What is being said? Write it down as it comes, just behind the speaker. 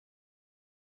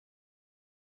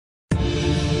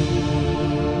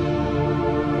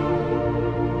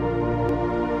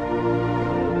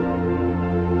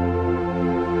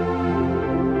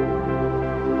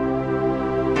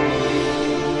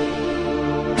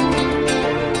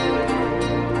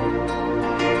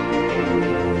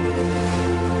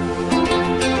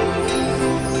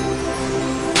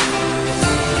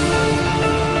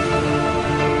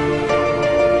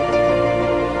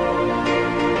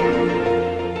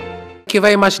Thank you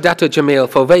very much, Dato Jamil,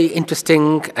 for a very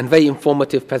interesting and very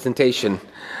informative presentation.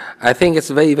 I think it's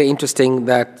very, very interesting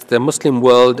that the Muslim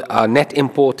world are net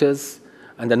importers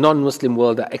and the non-Muslim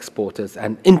world are exporters,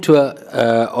 and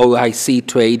intra-OIC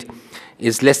trade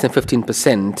is less than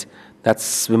 15%.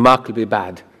 That's remarkably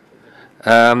bad.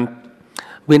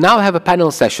 We now have a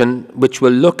panel session which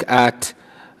will look at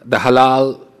the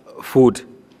halal food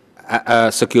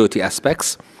security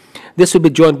aspects. This will be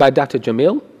joined by Dr.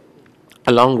 Jamil,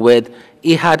 along with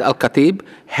Aiad Alkhatib,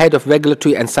 Head of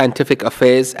Regulatory and Scientific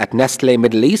Affairs at Nestlé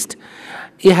Middle East.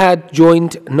 Aiad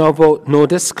joined Novo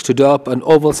Nordisk to develop an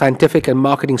overall scientific and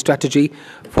marketing strategy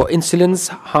for insulins,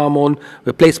 hormone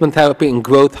replacement therapy, and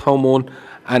growth hormone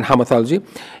and hematology.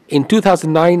 In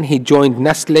 2009, he joined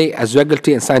Nestlé as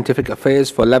Regulatory and Scientific Affairs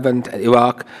for Levant and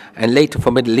Iraq, and later for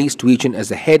Middle East region as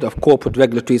the Head of Corporate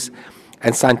Regulatory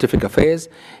and Scientific Affairs.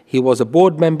 He was a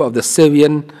board member of the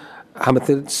Syrian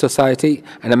Hamad Society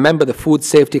and a member of the Food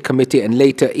Safety Committee, and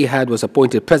later Aiad was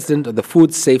appointed President of the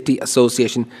Food Safety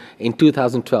Association in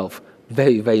 2012.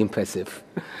 Very, very impressive.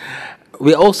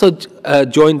 We're also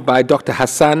joined by Dr.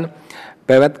 Hassan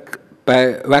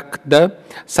Bayrakdar,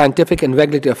 Scientific and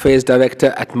Regulatory Affairs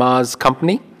Director at Mars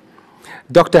Company.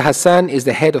 Dr. Hassan is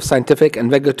the Head of Scientific and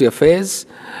Regulatory Affairs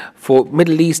for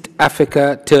Middle East,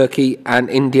 Africa, Turkey, and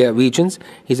India regions.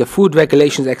 He's a food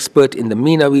regulations expert in the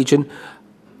MENA region,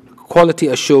 quality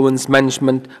assurance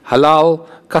management, halal,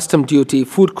 custom duty,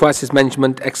 food crisis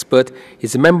management expert.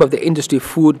 He's a member of the Industry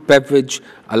Food Beverage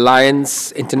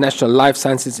Alliance, International Life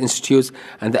Sciences Institutes,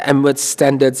 and the Emirates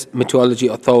Standards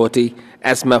Metrology Authority,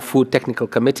 ESMA Food Technical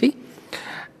Committee.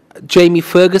 Jamie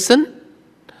Ferguson.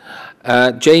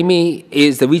 Jamie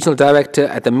is the Regional Director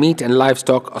at the Meat and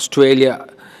Livestock Australia.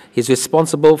 He's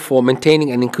responsible for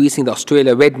maintaining and increasing the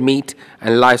Australia red meat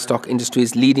and livestock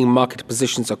industry's leading market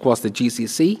positions across the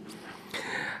GCC,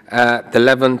 the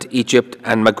Levant, Egypt,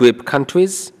 and Maghreb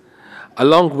countries,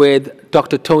 along with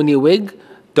Dr. Tony Wigg,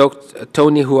 Dr.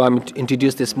 Tony, who I'm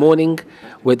introduced this morning,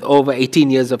 with over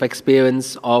 18 years of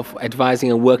experience of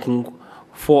advising and working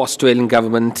for Australian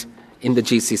government in the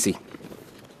GCC.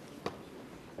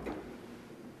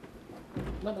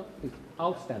 No, please,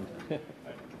 I'll stand.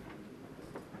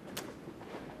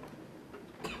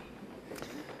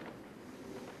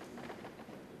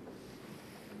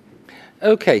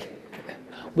 Okay,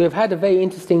 we've had a very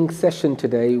interesting session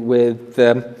today with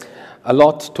a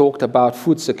lot talked about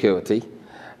food security,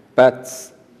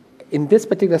 but in this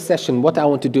particular session, what I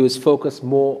want to do is focus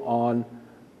more on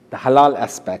the halal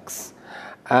aspects.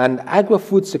 And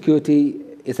agri-food security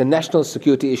is a national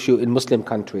security issue in Muslim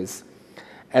countries,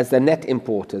 as the net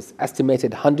importers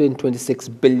estimated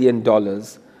 $126 billion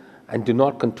and do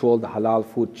not control the halal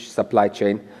food supply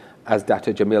chain, as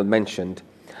Dr. Jamil mentioned.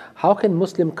 How can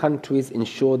Muslim countries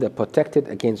ensure they're protected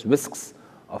against risks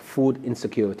of food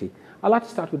insecurity? I'd like to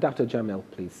start with Dr. Jamil,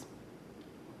 please.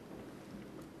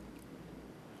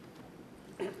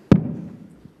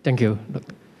 Thank you.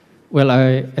 Well,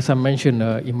 as I mentioned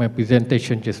in my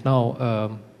presentation just now,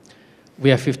 we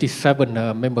have 57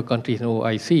 member countries in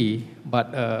OIC,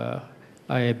 but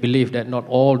I believe that not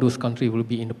all those countries will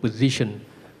be in a position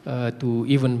to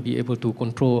even be able to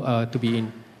control, to be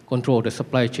in control of the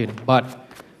supply chain. But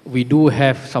we do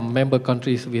have some member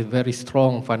countries with very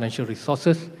strong financial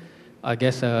resources. I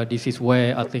guess this is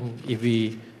where I think if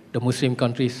the Muslim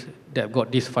countries that have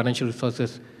got these financial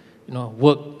resources,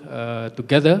 work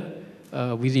together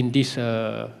within this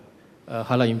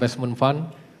halal investment fund,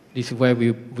 this is where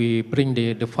we bring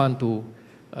the fund to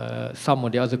some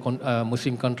of the other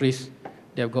Muslim countries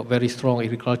that have got very strong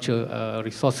agriculture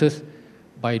resources.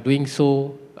 By doing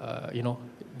so,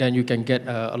 then you can get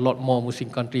a lot more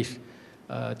Muslim countries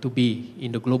to be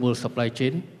in the global supply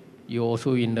chain. You're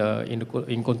also in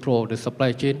control of the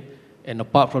supply chain, and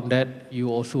apart from that, you're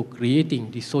also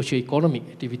creating the socio-economic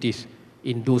activities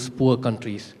in those poor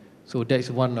countries. So that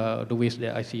is one of the ways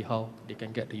that I see how they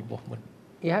can get the involvement.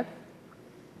 Yeah.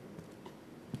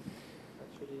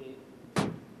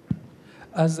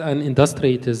 As an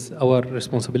industry, it is our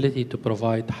responsibility to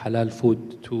provide halal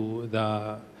food to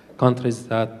the countries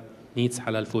that needs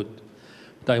halal food.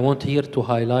 But I want here to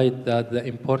highlight that the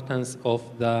importance of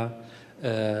the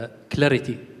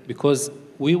clarity, because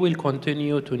we will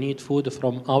continue to need food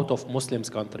from out of Muslims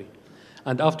country.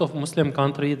 And out of Muslim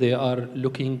country, they are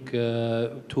looking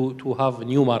to have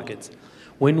new markets.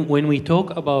 When we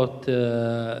talk about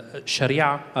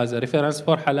Sharia as a reference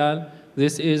for halal,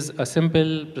 this is a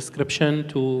simple prescription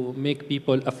to make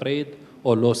people afraid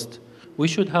or lost. we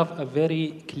should have a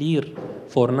very clear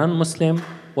for non-Muslim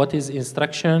what is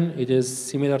instruction. It is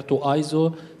similar to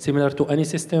ISO, similar to any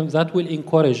system that will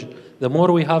encourage. The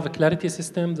more we have a clarity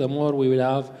system, the more we will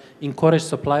have encourage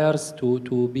suppliers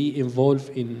to be involved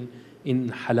in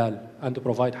halal and to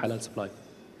provide halal supply.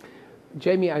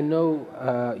 Jamie, I know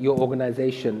your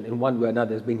organization in one way or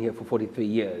another has been here for 43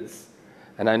 years,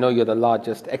 and I know you're the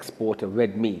largest exporter of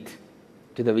red meat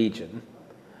to the region.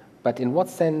 But in what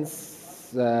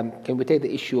sense can we take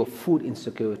the issue of food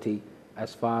insecurity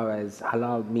as far as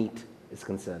halal meat is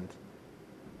concerned?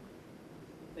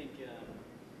 I think yeah,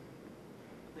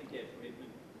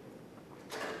 commitment.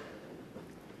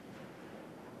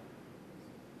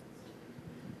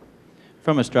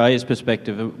 From Australia's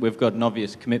perspective, we've got an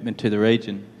obvious commitment to the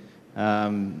region.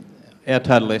 Our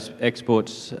total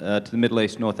exports to the Middle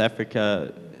East, North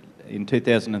Africa in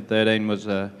 2013 was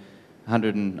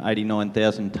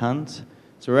 189,000 tonnes.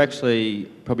 So we're actually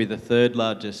probably the third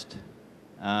largest,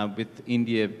 with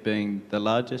India being the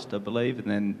largest, I believe, and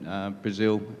then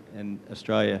Brazil and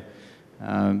Australia.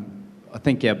 I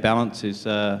think our balance is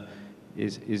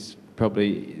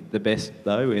probably the best,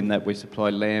 though, in that we supply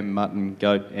lamb, mutton,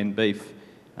 goat and beef.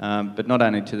 But not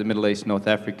only to the Middle East, North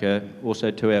Africa,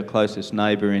 also to our closest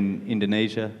neighbour in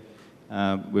Indonesia.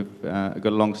 We've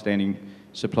got long-standing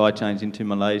supply chains into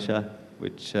Malaysia,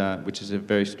 which is a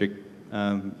very strict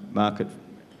market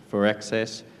for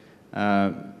access.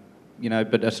 You know,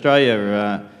 but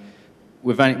Australia,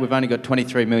 we've only got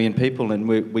 23 million people, and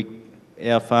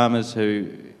our farmers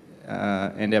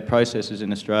and our processors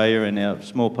in Australia and our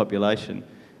small population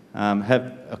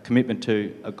have a commitment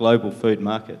to a global food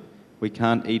market. We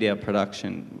can't eat our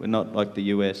production. We're not like the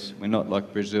US. We're not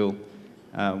like Brazil.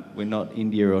 We're not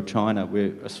India or China.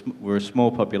 We're a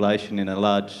small population in a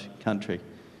large country.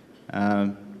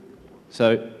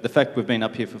 So the fact we've been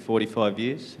up here for 45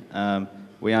 years,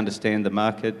 we understand the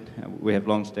market, we have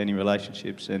long-standing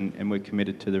relationships, and we're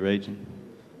committed to the region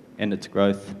and its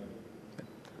growth.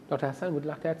 Dr. Hassan, would you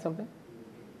like to add something?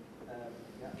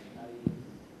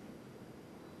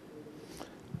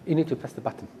 You need to press the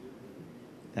button.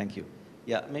 Thank you.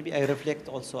 Yeah, maybe I reflect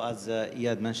also, as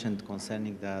Aiad mentioned,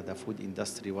 concerning the food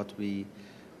industry, what we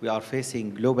are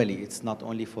facing globally. It's not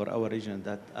only for our region,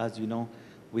 that, as you know,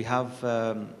 we have,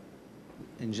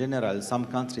 in general, some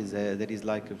countries, there is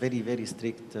like a very, very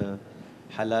strict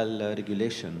halal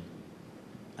regulation.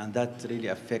 And that really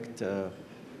affect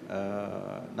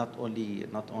not only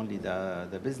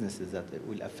the businesses, that it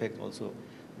will affect also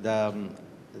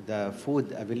the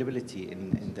food availability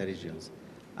in the regions.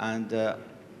 And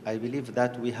I believe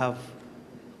that we have,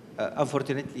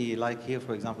 unfortunately, like here,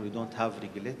 for example, we don't have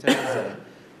regulators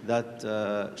that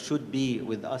should be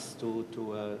with us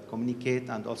to communicate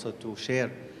and also to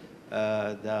share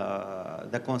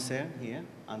the concern here.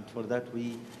 And for that,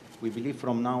 we believe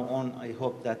from now on, I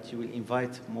hope that you will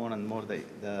invite more and more the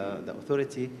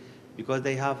authority, because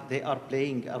they are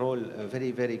playing a role, a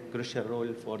very, very crucial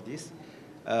role for this.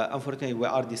 Unfortunately, we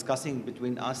are discussing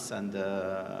between us and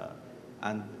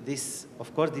this,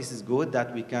 of course, this is good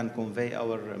that we can convey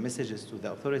our messages to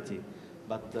the authority,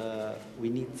 but we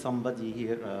need somebody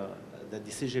here, the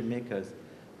decision makers,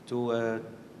 to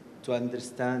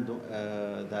understand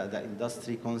the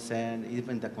industry concern,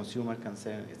 even the consumer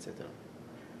concern, etc.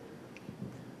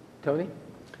 Tony?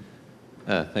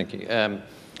 Thank you.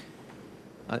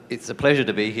 It's a pleasure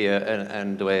to be here,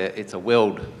 and it's a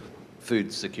World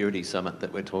Food Security Summit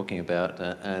that we're talking about.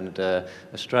 And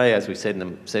Australia, as we said in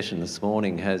the session this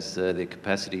morning, has the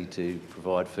capacity to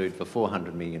provide food for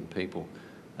 400 million people.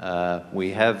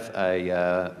 We have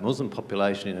a Muslim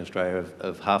population in Australia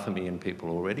of 500,000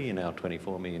 people already in our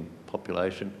 24 million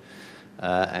population.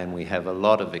 And we have a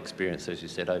lot of experience, as you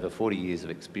said, over 40 years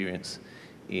of experience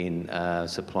in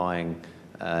supplying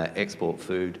export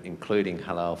food, including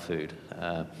halal food.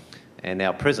 And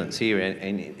our presence here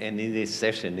and in this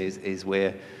session is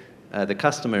where the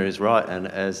customer is right. And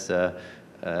as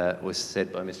was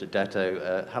said by Mr.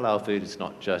 Dato, halal food is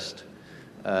not just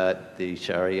the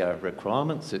Sharia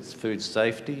requirements, it's food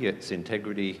safety, it's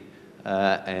integrity,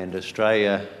 and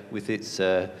Australia, with its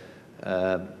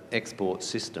export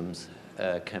systems,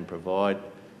 can provide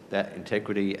that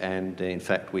integrity. And in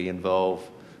fact, we involve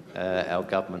our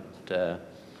government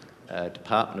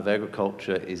Department of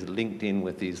Agriculture is linked in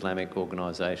with the Islamic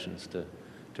organisations to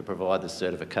provide the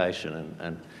certification,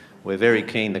 and we're very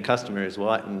keen, the customer is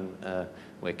right, and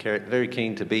we're very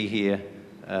keen to be here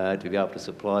to be able to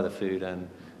supply the food, and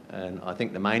I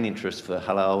think the main interest for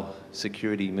halal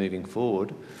security moving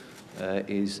forward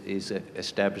is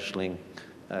establishing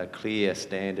clear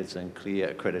standards and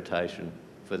clear accreditation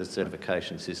for the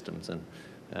certification systems,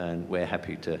 and we're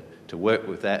happy to work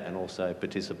with that and also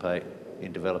participate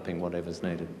in developing whatever's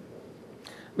needed.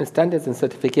 Standards and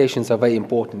certifications are very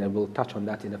important, and we'll touch on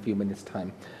that in a few minutes'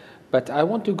 time. But I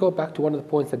want to go back to one of the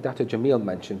points that Dato Jamil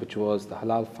mentioned, which was the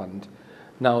Halal Fund.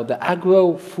 Now, the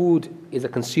agro-food is a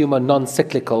consumer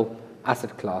non-cyclical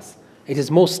asset class. It is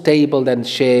more stable than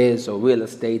shares or real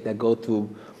estate that go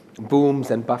through booms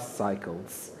and bust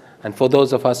cycles. And for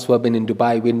those of us who have been in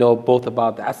Dubai, we know both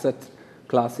about the asset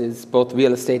classes, both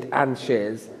real estate and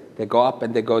shares. They go up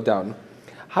and they go down.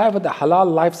 However, the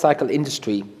halal life cycle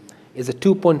industry is a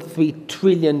 $2.3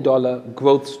 trillion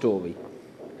growth story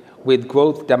with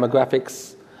growth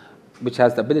demographics, which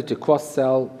has the ability to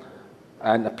cross-sell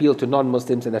and appeal to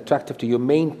non-Muslims and attractive to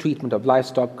humane treatment of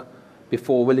livestock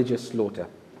before religious slaughter.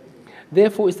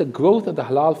 Therefore, is the growth of the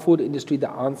halal food industry the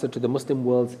answer to the Muslim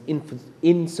world's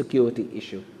insecurity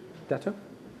issue? Dato?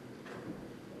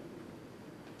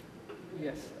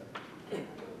 Yes.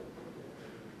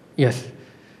 Yes.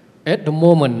 At the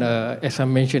moment, as I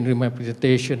mentioned in my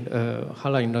presentation,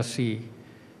 halal industry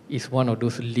is one of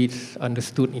those least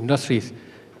understood industries.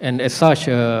 And as such,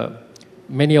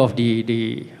 many of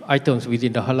the items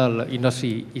within the halal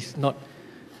industry is not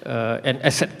an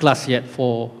asset class yet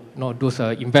for those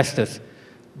investors.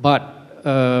 But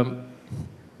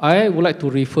I would like to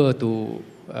refer to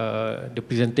the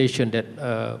presentation that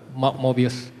Mark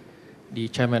Mobius, the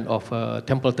chairman of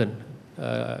Templeton,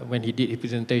 when he did his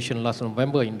presentation last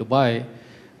November in Dubai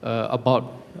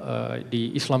about the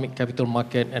Islamic capital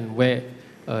market and where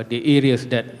the areas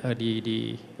that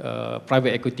the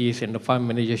private equities and the fund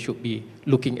managers should be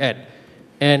looking at.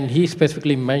 And he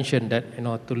specifically mentioned that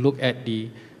to look at the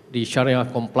Sharia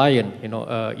compliant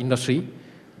industry.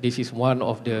 This is one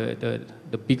of the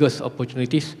biggest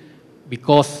opportunities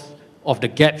because of the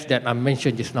gaps that I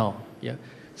mentioned just now. Yeah.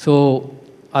 So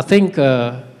I think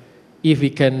if we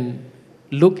can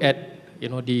look at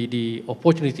the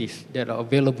opportunities that are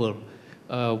available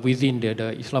within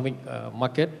the Islamic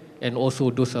market and also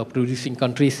those producing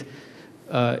countries,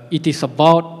 it is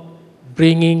about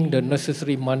bringing the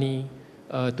necessary money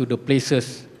to the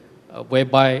places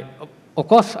whereby, of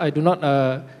course, I do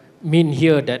not mean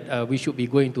here that we should be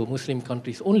going to Muslim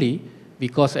countries only,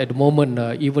 because at the moment,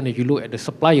 even if you look at the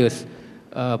suppliers,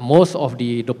 most of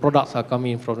the products are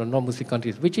coming from the non-Muslim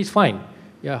countries, which is fine.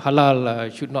 Yeah,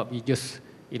 halal should not be just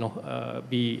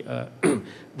be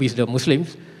with the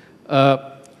Muslims.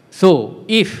 So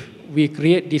if we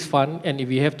create this fund, and if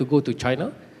we have to go to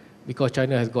China, because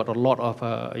China has got a lot of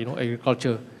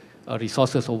agriculture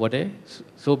resources over there,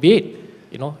 so be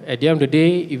it. At the end of the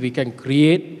day, if we can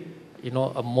create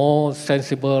a more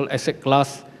sensible asset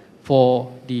class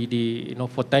for the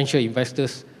potential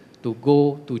investors to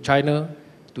go to China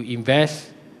to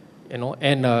invest,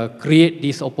 and create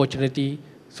this opportunity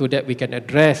so that we can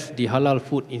address the halal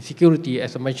food insecurity,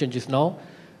 as I mentioned just now.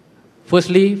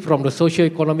 Firstly, from the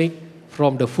socio-economic,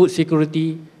 from the food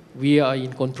security, we are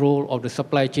in control of the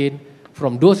supply chain.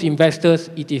 From those investors,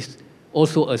 it is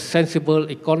also a sensible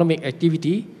economic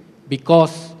activity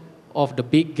because of the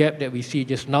big gap that we see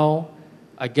just now.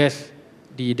 I guess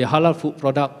the halal food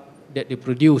product that they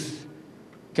produce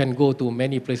can go to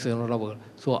many places around the world.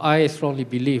 So I strongly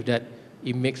believe that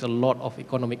it makes a lot of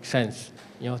economic sense,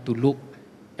 to look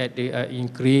at in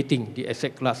creating the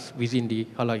asset class within the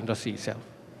halal industry itself.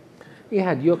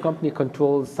 Aiad, your company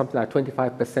controls something like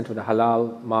 25% of the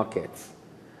halal markets.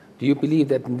 Do you believe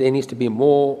that there needs to be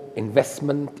more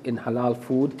investment in halal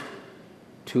food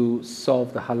to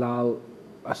solve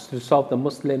the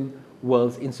Muslim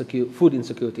world's food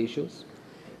insecurity issues?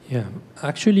 Yeah,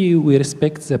 actually, we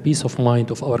respect the peace of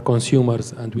mind of our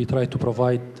consumers, and we try to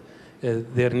provide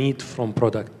their need from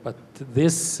product. But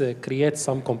this creates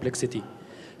some complexity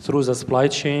through the supply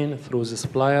chain, through the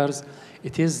suppliers.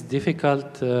 It is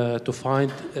difficult to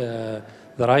find the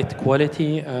right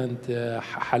quality and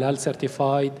halal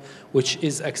certified, which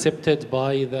is accepted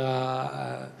by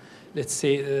the, let's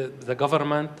say, the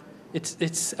government.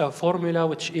 It's a formula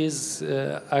which is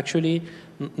actually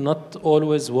not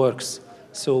always works.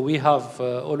 So we have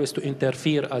always to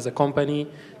interfere as a company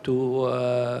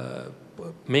to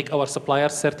make our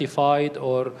suppliers certified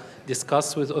or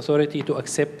discuss with authority to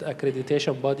accept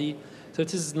accreditation body. So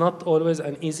it is not always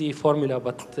an easy formula,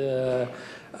 but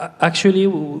actually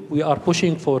we are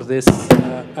pushing for this.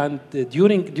 And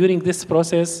during this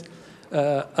process,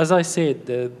 as I said,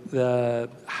 the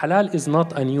halal is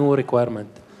not a new requirement.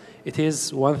 It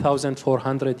is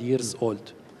 1,400 years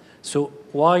old. So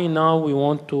why now we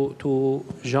want to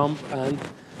jump and,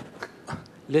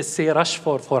 let's say, rush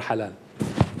for halal?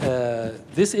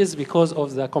 This is because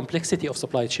of the complexity of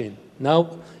supply chain.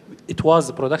 Now, it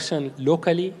was production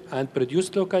locally and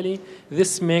produced locally.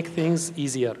 This makes things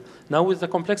easier. Now, with the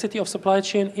complexity of supply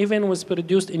chain, even with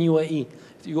produced in UAE,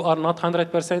 you are not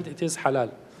 100%, it is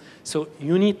halal. So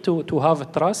you need to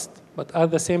have trust, but at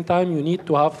the same time, you need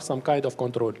to have some kind of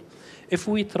control. If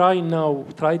we tried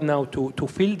now to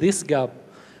fill this gap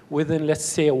within, let's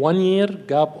say, 1 year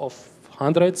gap of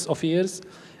hundreds of years,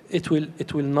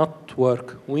 it will not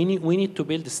work. We need to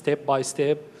build step by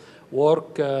step,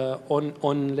 work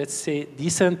on let's say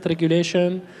decent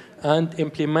regulation and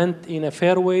implement in a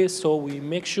fair way, so we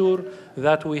make sure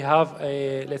that we have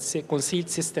a, let's say, concealed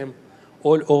system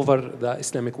all over the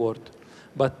Islamic world.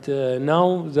 But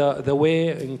now the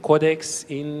way in Codex,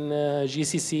 in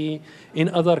GCC, in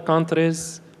other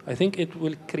countries, I think it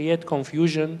will create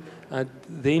confusion, and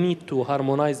they need to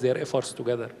harmonize their efforts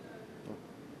together.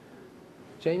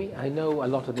 Jamie, I know a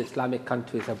lot of the Islamic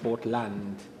countries have bought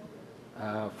land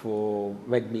for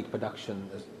red meat production.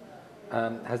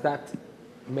 Has that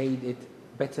made it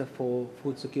better for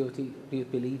food security, do you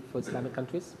believe, for Islamic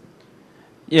countries?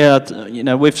 Yeah, you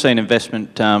know, we've seen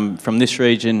investment from this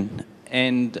region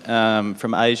and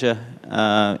from Asia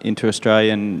into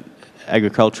Australian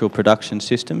agricultural production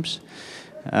systems.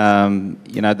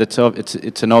 You know,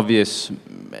 it's an obvious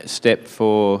step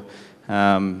for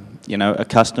you know, a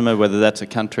customer, whether that's a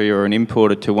country or an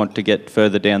importer, to want to get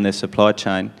further down their supply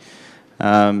chain.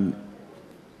 And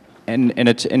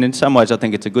in some ways I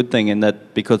think it's a good thing, in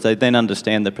that because they then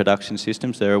understand the production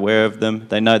systems, they're aware of them,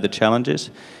 they know the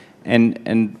challenges.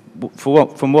 And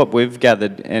from what we've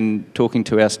gathered and talking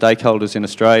to our stakeholders in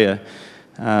Australia,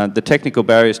 the technical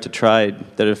barriers to trade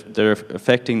that are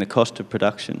affecting the cost of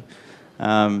production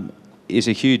is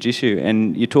a huge issue.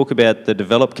 And you talk about the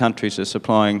developed countries are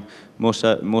supplying more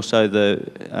so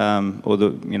the or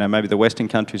the, you know, maybe the Western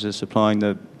countries are supplying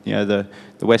the, you know,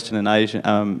 the Western and Asian,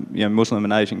 you know, Muslim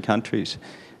and Asian countries.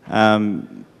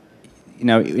 You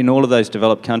know, in all of those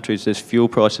developed countries, there's fuel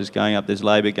prices going up, there's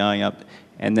labour going up,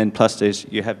 and then plus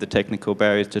you have the technical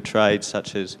barriers to trade,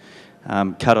 such as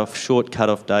short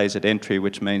cut-off days at entry,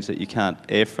 which means that you can't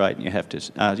air freight and you have to,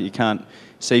 you can't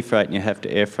sea freight and you have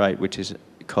to air freight, which is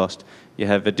a cost. You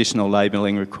have additional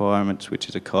labelling requirements, which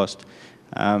is a cost.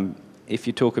 If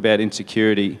you talk about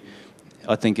insecurity,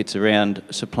 I think it's around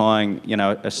supplying, you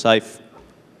know, a safe,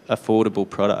 affordable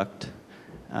product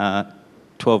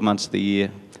 12 months of the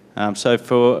year. So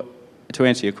to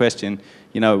answer your question,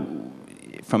 you know,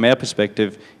 from our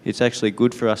perspective, it's actually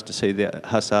good for us to see the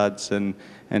Hassads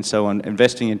and so on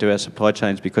investing into our supply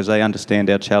chains, because they understand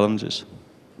our challenges.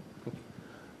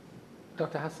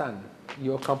 Dr. Hassan,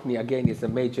 your company again is a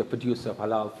major producer of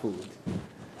halal food.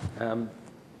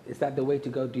 Is that the way to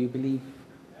go? Do you believe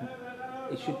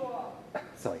it should...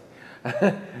 Sorry.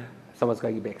 Someone's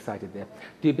going to be excited there.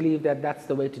 Do you believe that that's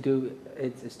the way to do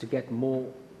it, is to get more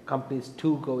companies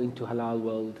to go into halal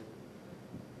world?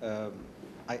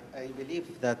 I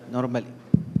believe that normally,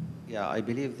 yeah, I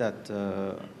believe that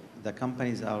the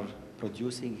companies are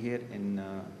producing here in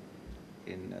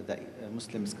the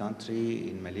Muslims country,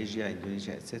 in Malaysia,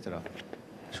 Indonesia, etc.,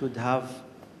 should have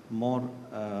more,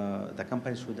 the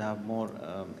companies should have more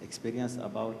experience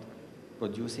about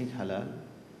producing halal,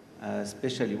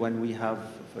 especially when we have,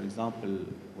 for example,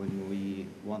 when we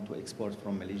want to export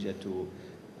from Malaysia to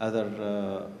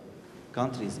other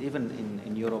countries, even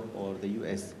in Europe or the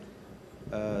US.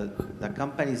 The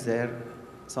companies there,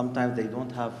 sometimes they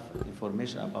don't have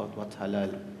information about what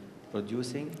halal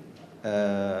producing.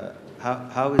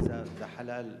 How is the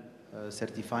halal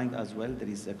certifying as well? There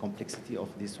is a complexity of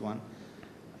this one.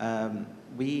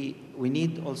 We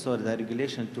need also the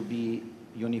regulation to be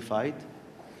unified,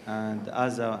 and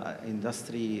as an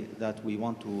industry that we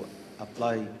want to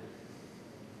apply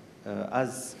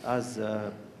as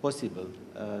possible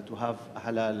to have a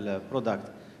halal product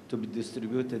to be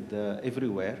distributed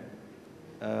everywhere.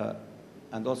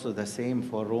 And also the same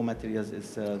for raw materials,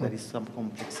 there is some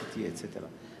complexity, etc.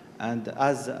 And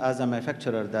as a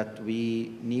manufacturer, that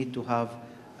we need to have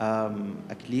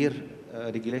a clear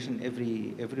regulation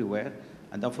everywhere.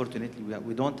 And unfortunately,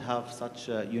 we don't have such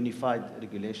a unified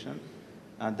regulation,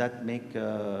 and that make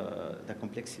the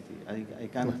complexity. I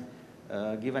can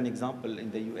give an example.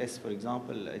 In the US, for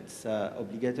example, it's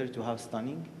obligatory to have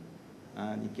stunning.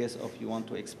 And in case of you want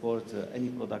to export any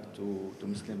product to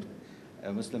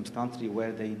Muslims country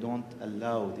where they don't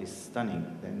allow this stunning,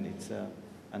 then it's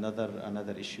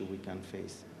another issue we can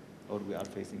face, or we are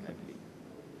facing, I believe.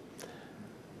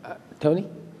 Tony?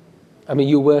 I mean,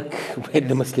 you work with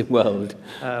the Muslim world.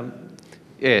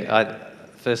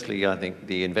 Firstly, I think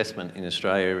the investment in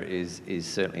Australia is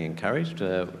certainly encouraged.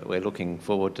 We're looking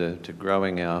forward to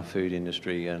growing our food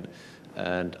industry,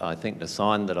 and I think the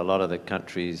sign that a lot of the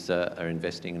countries are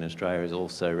investing in Australia is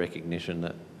also recognition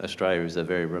that Australia is a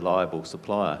very reliable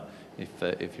supplier.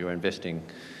 If you're investing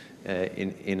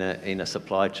in a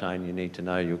supply chain, you need to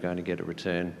know you're going to get a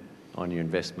return on your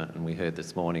investment. And we heard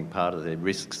this morning part of the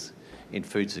risks in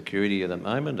food security at the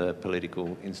moment are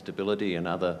political instability and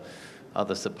other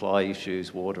supply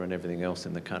issues, water and everything else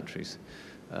in the countries.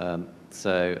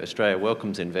 So Australia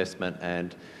welcomes investment,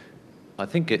 and I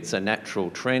think it's a natural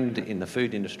trend in the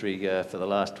food industry for the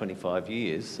last 25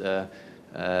 years.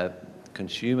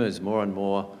 Consumers more and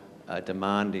more are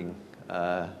demanding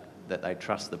that they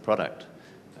trust the product.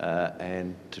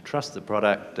 And to trust the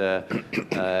product,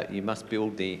 you must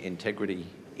build the integrity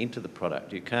into the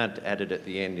product. You can't add it at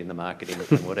the end in the marketing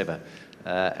and whatever.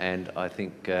 And I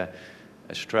think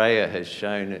Australia has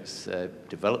shown it's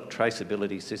developed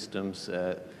traceability systems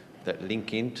that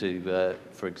link into,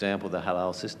 for example, the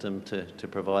Halal system to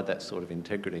provide that sort of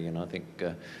integrity. And I think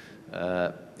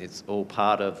it's all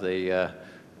part of the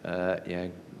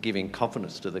giving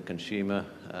confidence to the consumer,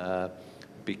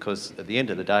 because at the end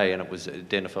of the day, and it was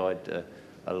identified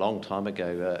a long time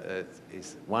ago,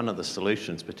 is one of the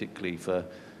solutions, particularly for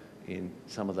in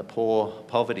some of the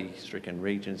poverty-stricken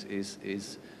regions,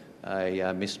 is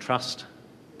a mistrust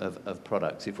of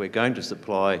products. If we're going to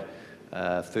supply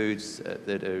foods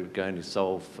that are going to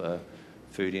solve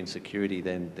food insecurity,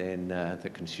 then the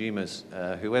consumers,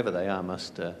 whoever they are,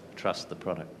 must trust the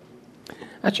product.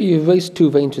 Actually, you've raised two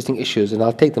very interesting issues, and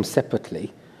I'll take them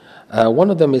separately.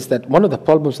 One of them is that one of the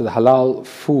problems with the halal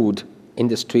food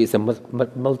industry is a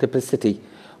multiplicity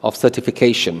of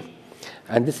certification,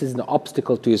 and this is an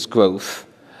obstacle to its growth.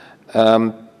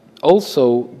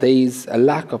 Also, there is a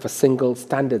lack of a single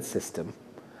standard system.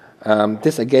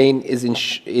 This again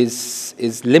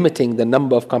is limiting the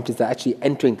number of companies that are actually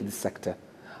entering into this sector.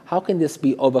 How can this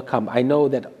be overcome? I know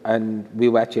that, and we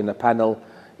were actually in a panel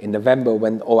in November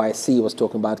when OIC was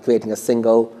talking about creating a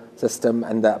single system,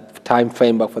 and the time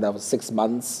framework for that was 6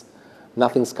 months.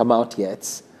 Nothing's come out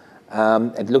yet.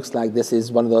 It looks like this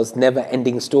is one of those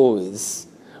never-ending stories.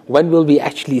 When will we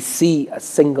actually see a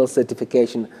single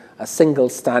certification, a single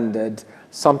standard,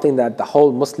 something that the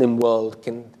whole Muslim world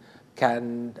can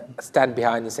stand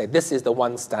behind and say, this is the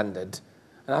one standard?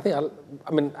 And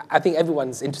I think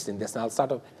everyone's interested in this. And I'll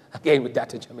start off again with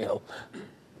Dato Jamil.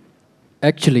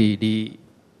 Actually,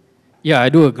 I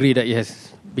do agree that it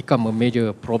has become a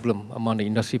major problem among the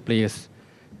industry players,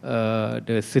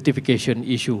 the certification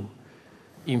issue.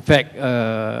 In fact,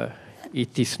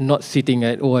 it is not sitting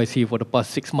at OIC for the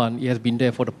past 6 months. It has been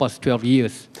there for the past 12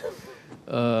 years.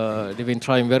 They've been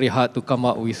trying very hard to come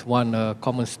up with one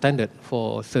common standard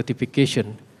for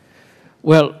certification.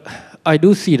 Well, I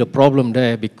do see the problem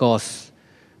there because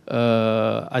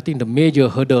I think the major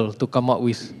hurdle to come up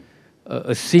with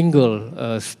a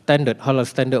single standard, halal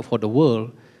standard for the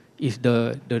world, is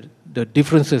the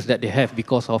differences that they have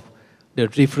because of the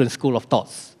different school of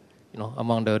thoughts,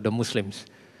 among the Muslims.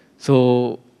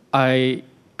 So I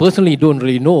personally don't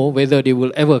really know whether they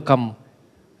will ever come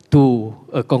to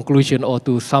a conclusion or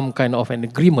to some kind of an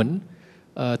agreement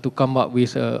to come up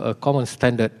with a common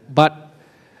standard. But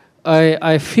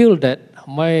I feel that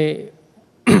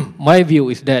my view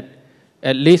is that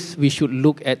at least we should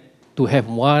look at to have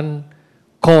one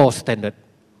core standard,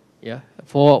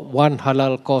 for one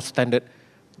halal core standard.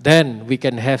 Then we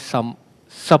can have some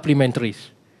supplementaries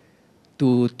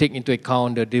to take into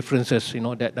account the differences,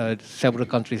 that several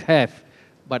countries have.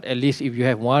 But at least if you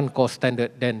have one core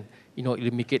standard, then it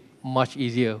will make it much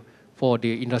easier for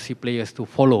the industry players to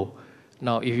follow.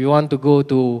 Now, if you want to go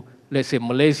to, let's say,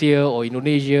 Malaysia or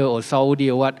Indonesia or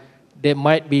Saudi or what, there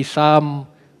might be some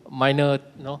minor,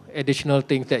 additional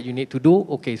things that you need to do.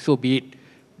 Okay, so be it.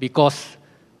 Because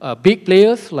big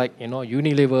players like,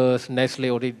 Unilever,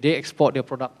 Nestlé, they export their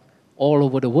product all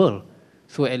over the world.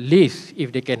 So at least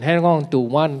if they can hang on to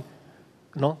one,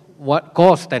 what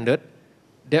core standard,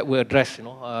 that will address,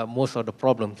 most of the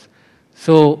problems.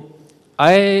 So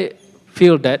I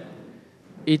feel that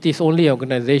it is only an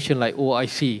organization like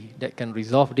OIC that can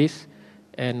resolve this.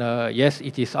 And yes,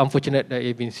 it is unfortunate that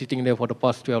it's been sitting there for the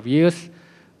past 12 years.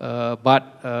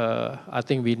 But I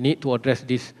think we need to address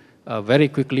this very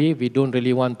quickly. We don't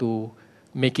really want to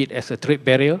make it as a trade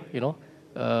barrier,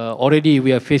 Already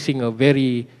we are facing a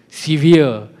very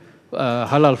severe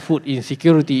halal food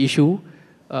insecurity issue.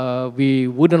 We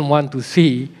wouldn't want to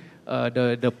see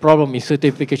the problem in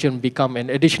certification become an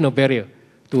additional barrier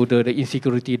to the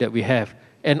insecurity that we have.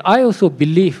 And I also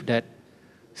believe that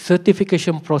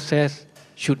certification process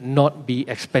should not be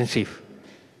expensive.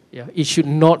 Yeah, it should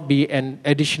not be an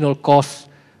additional cost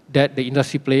that the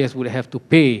industry players would have to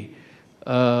pay.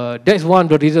 That's one of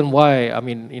the reasons why, I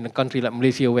mean, in a country like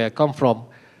Malaysia, where I come from,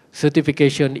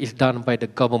 certification is done by the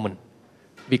government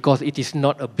because it is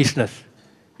not a business.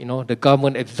 You know, the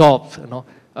government absorbs,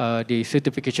 the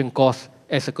certification cost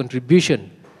as a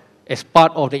contribution, as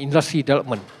part of the industry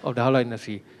development of the halal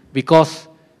industry. Because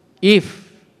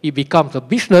if it becomes a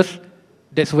business,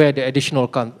 that's where the additional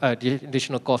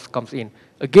cost comes in.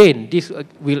 Again, this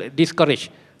will discourage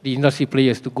the industry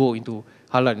players to go into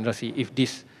halal industry if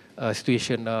this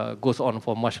situation goes on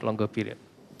for a much longer period.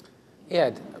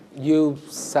 Aiad, you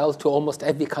sell to almost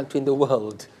every country in the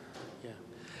world.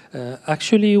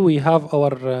 Actually, we have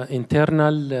our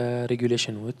internal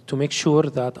regulation to make sure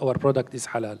that our product is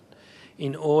halal.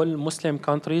 In all Muslim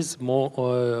countries,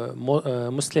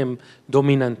 Muslim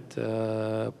dominant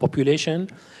population,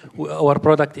 our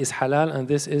product is halal, and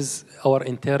this is our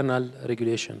internal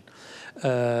regulation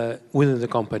within the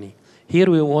company.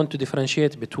 Here we want to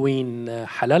differentiate between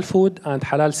halal food and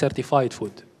halal certified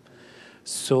food.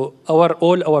 So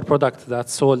all our product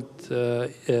that's sold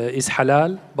is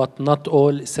halal, but not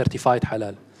all is certified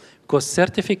halal. Because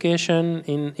certification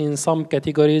in some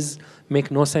categories make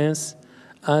no sense,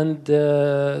 and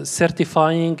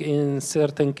certifying in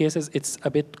certain cases, it's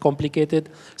a bit complicated.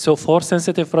 So for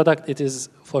sensitive product, it is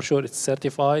for sure it's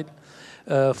certified.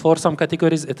 For some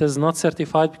categories, it is not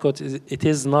certified because it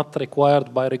is not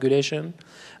required by regulation.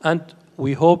 And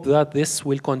we hope that this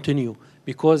will continue,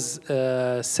 because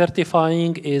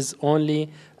certifying is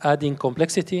only adding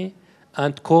complexity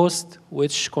and cost,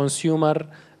 which consumer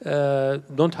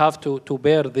don't have to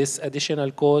bear this additional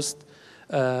cost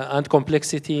and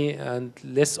complexity and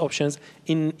less options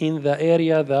in the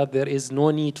area that there is no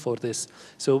need for this.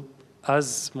 So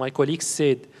as my colleagues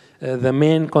said, the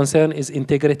main concern is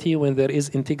integrity. When there is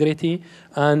integrity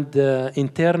and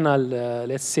internal,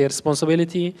 let's say,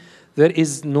 responsibility, there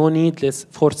is no need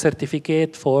for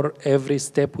certificate for every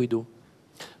step we do.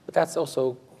 But that's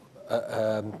also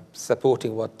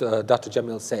supporting what Dr.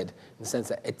 Jamil said, in the sense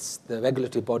that it's the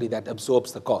regulatory body that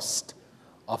absorbs the cost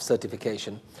of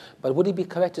certification. But would it be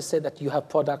correct to say that you have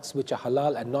products which are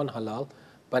halal and non-halal,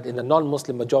 but in the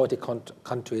non-Muslim majority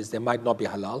countries, they might not be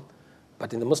halal,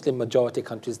 but in the Muslim majority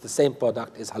countries, the same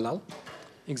product is halal?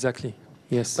 Exactly,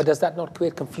 yes. But does that not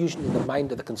create confusion in the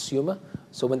mind of the consumer?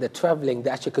 So when they're traveling,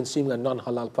 they're actually consuming a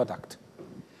non-halal product.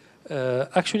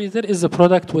 Actually, there is a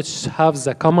product which has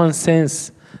the common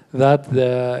sense that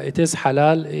it is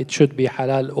halal, it should be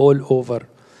halal all over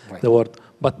the world.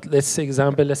 But let's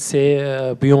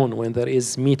say beyond, when there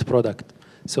is meat product.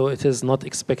 So it is not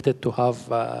expected to have,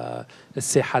 let's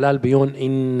say, halal beyond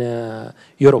in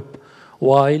Europe.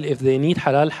 While if they need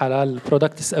halal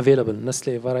product is available,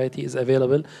 Nestlé variety is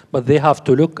available, but they have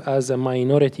to look as a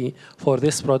minority for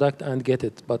this product and get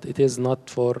it. But it is not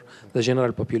for the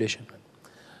general population.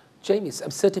 Jamie,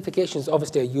 certification is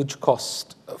obviously a huge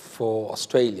cost for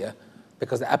Australia,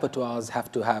 because the abattoirs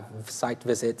have to have site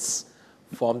visits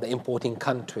from the importing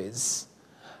countries.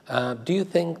 Do you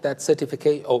think that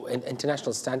certificate or an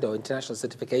international standard or international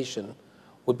certification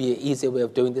would be an easier way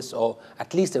of doing this, or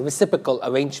at least a reciprocal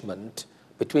arrangement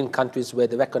between countries where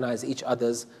they recognize each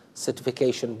other's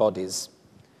certification bodies?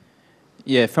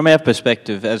 Yeah, from our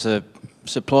perspective, as a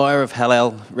supplier of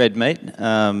halal red meat,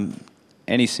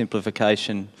 any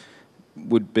simplification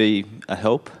would be a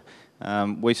help.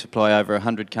 We supply over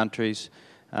 100 countries,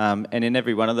 and in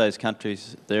every one of those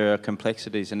countries there are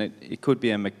complexities, and it could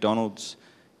be a McDonald's,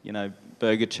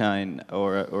 burger chain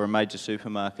or a major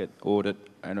supermarket audit,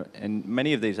 and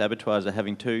many of these abattoirs are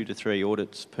having 2 to 3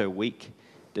 audits per week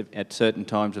at certain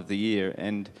times of the year,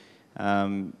 and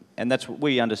that's what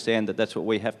we understand, that's what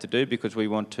we have to do, because we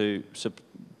want to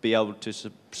be able to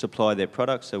supply their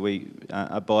products, so we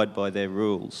abide by their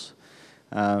rules.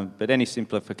 But any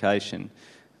simplification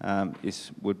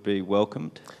would be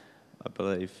welcomed, I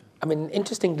believe. I mean,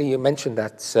 interestingly, you mentioned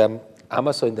that I'm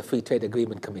also in the Free Trade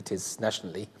Agreement committees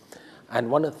nationally, and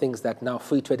one of the things that now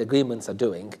free trade agreements are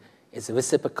doing is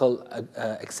reciprocal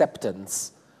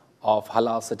acceptance of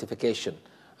halal certification.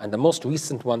 And the most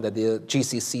recent one that the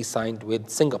GCC signed with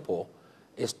Singapore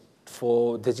is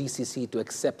for the GCC to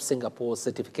accept Singapore's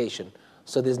certification.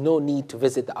 So there's no need to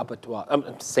visit the abattoir.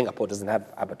 Singapore doesn't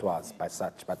have abattoirs by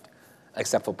such, but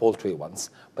except for poultry ones.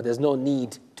 But there's no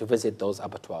need to visit those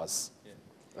abattoirs.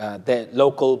 Yeah. Their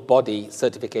local body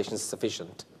certification is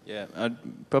sufficient. Yeah,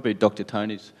 probably Dr.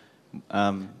 Tony's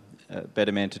a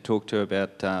better man to talk to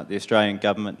about the Australian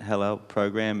government halal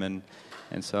program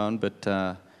and so on. But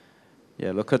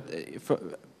yeah, look,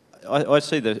 I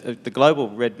see the global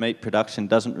red meat production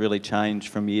doesn't really change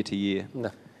from year to year.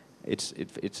 No.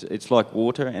 it's like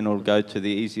water, and it'll go to the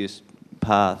easiest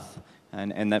path,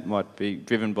 and that might be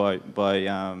driven by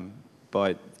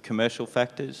commercial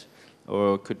factors,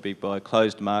 or it could be by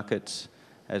closed markets,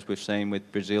 as we've seen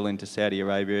with Brazil into Saudi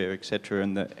Arabia, etc.,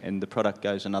 and the product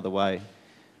goes another way.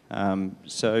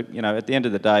 So, you know, at the end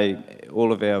of the day,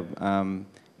 all of our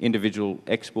individual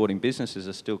exporting businesses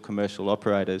are still commercial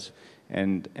operators,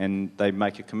 and they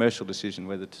make a commercial decision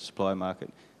whether to supply a market.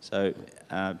 So,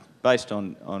 based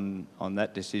on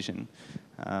that decision,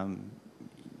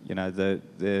 you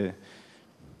know,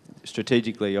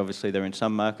 strategically, obviously, they're in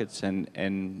some markets, and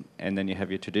then you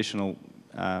have your traditional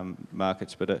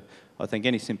markets. But I think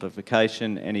any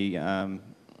simplification, any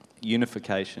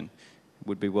unification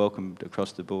would be welcomed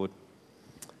across the board.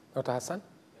 Dr. Hassan?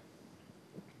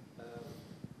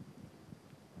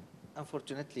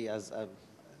 Unfortunately, as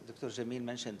Dr. Jamil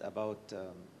mentioned about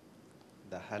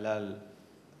the halal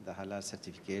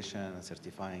certification and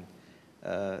certifying,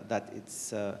 that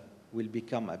it's will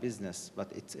become a business, but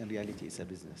it's in reality it's a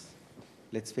business.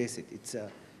 Let's face it, it's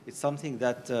something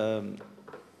that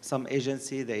some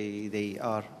agency they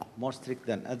are more strict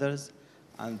than others,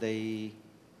 and they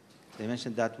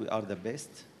mentioned that we are the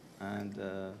best, and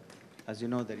as you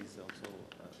know, there is also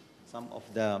some of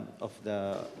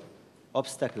the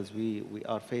obstacles we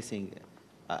are facing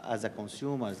as a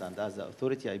consumers and as the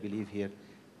authority, I believe here,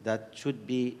 that should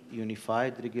be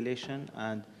unified regulation,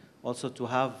 and also to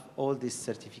have all this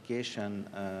certification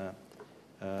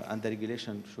and the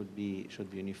regulation should be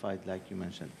unified, like you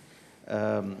mentioned.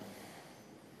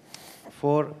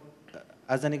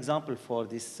 As an example for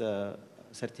this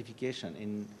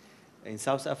certification in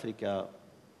South Africa,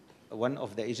 one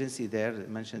of the agency there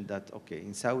mentioned that, okay,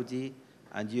 in Saudi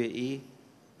and UAE,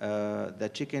 the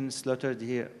chicken slaughtered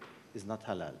here is not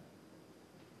halal.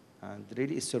 And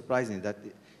really it's surprising that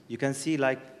you can see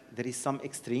like there is some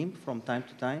extreme from time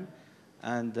to time.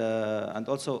 And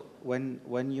also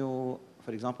when you,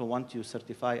 for example, want to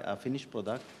certify a finished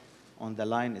product on the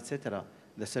line, etc.,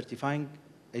 the certifying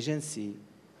agency,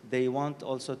 they want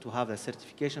also to have a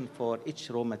certification for each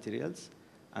raw materials.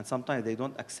 And sometimes they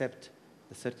don't accept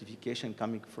the certification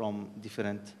coming from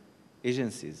different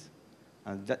agencies.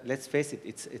 And let's face it,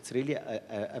 it's really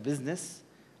a business,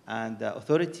 and the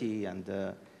authority and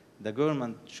the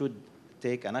government should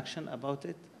take an action about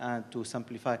it and to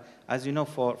simplify. As you know,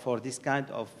 for this kind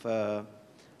of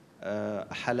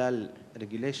halal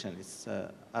regulation, it's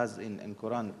as in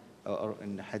Quran or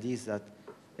in Hadith that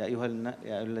يا أيها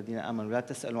الذين آمنوا لا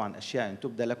تسألوا عن أشياء إن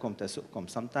تبدى لكم تسؤكم.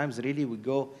 Sometimes really we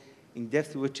go in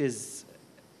depth, which is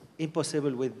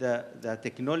impossible with the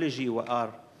technology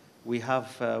we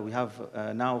have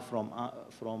now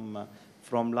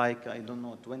from like, I don't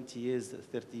know, 20 years,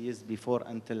 30 years before,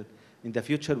 until in the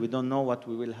future we don't know what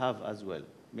we will have as well.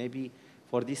 Maybe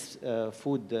for this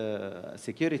food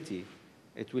security,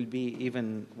 it will be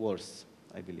even worse,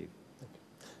 I believe.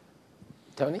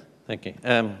 Tony? Thank you.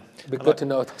 It'd be good to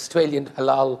know Australian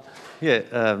halal. Yeah,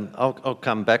 I'll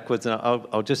come backwards, and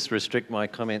I'll just restrict my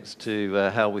comments to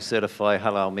how we certify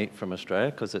halal meat from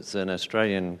Australia, because it's an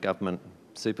Australian government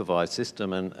supervised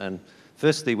system. And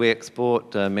firstly, we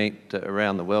export meat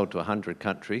around the world to 100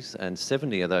 countries, and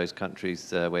 70 of those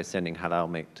countries we're sending halal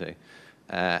meat to.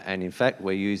 And in fact,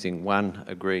 we're using one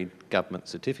agreed government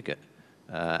certificate,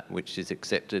 which is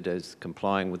accepted as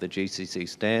complying with the GCC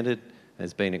standard,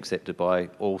 has been accepted by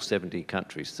all 70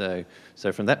 countries. So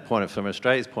from that point, from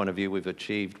Australia's point of view, we've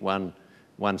achieved one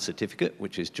certificate,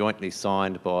 which is jointly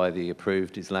signed by the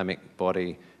approved Islamic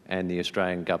body and the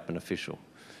Australian government official.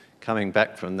 Coming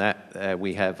back from that,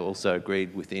 we have also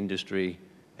agreed with industry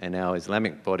and our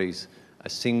Islamic bodies a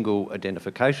single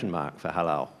identification mark for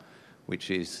halal,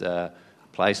 which is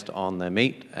placed on the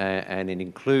meat, and it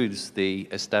includes the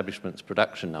establishment's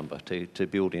production number to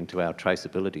build into our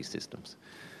traceability systems.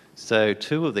 So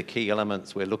two of the key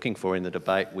elements we're looking for in the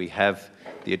debate, we have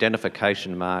the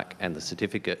identification mark and the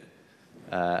certificate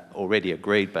already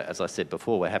agreed, but as I said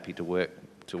before, we're happy to work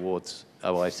towards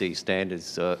OIC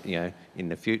standards in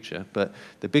the future. But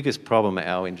the biggest problem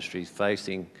our industry is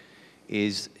facing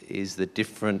is the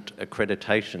different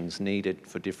accreditations needed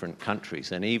for different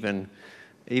countries. And even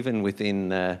within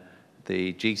the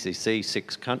GCC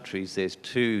 6 countries, there's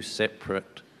 2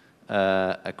 separate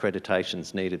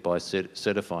accreditations needed by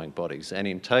certifying bodies. And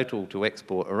in total, to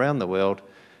export around the world,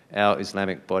 our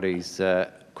Islamic bodies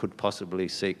could possibly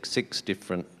seek 6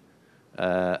 different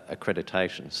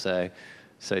accreditations.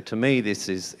 So to me, this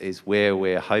is where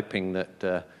we're hoping that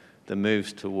the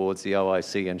moves towards the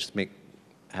OIC and SMIC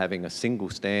having a single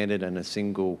standard and a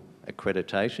single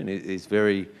accreditation is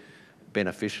very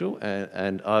beneficial.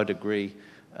 And I would agree,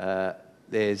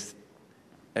 there's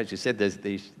as you said, there's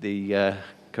the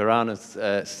Quran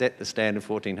has set the standard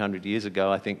 1400 years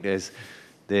ago. I think there's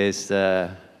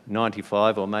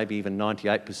 95 or maybe even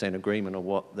 98% agreement on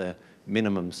what the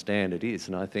minimum standard is,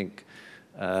 and I think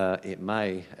it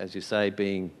may, as you say,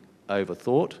 being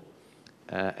overthought,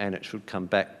 and it should come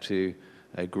back to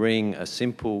agreeing a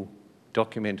simple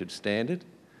documented standard,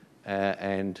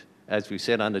 and as we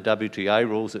said, under WTA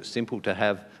rules, it's simple to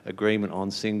have agreement on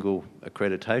single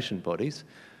accreditation bodies.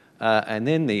 And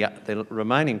then the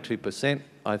remaining 2%,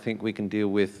 I think we can deal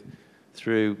with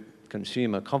through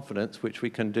consumer confidence, which we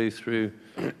can do through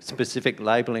specific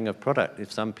labelling of product.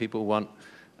 If some people want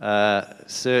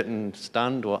certain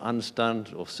stunned or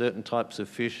unstunned or certain types of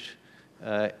fish,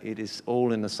 it is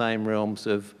all in the same realms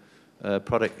of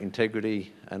product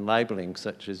integrity and labelling,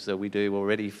 such as we do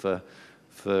already for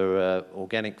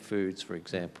organic foods, for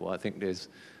example. I think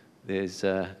there's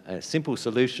a simple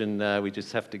solution. We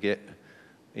just have to get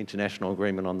international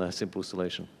agreement on the simple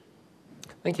solution.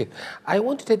 Thank you. I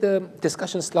want to take the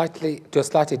discussion to a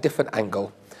slightly different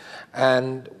angle.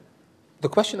 And the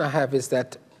question I have is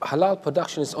that halal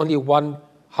production is only one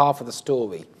half of the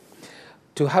story.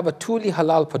 To have a truly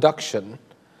halal production,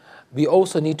 we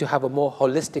also need to have a more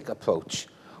holistic approach.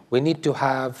 We need to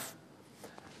have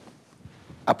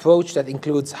approach that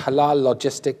includes halal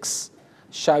logistics,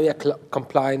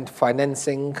 Sharia-compliant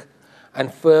financing,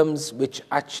 and firms which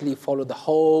actually follow the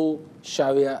whole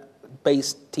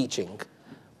Sharia-based teaching.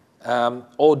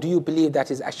 Or do you believe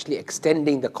that is actually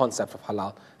extending the concept of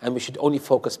halal, and we should only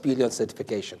focus purely on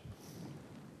certification?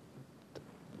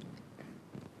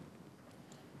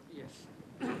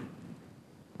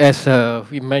 As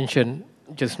we mentioned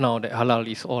just now, that halal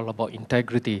is all about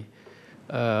integrity,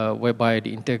 whereby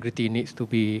the integrity needs to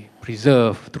be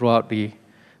preserved throughout the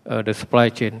supply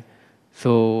chain.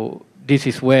 So this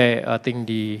is where I think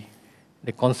the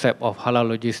concept of halal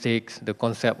logistics, the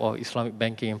concept of Islamic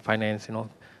banking and finance,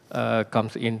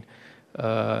 comes in.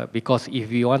 Because if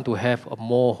we want to have a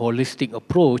more holistic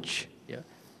approach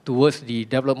towards the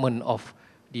development of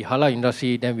the halal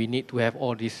industry, then we need to have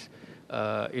all these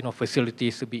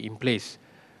facilities to be in place.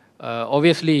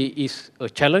 Obviously, it's a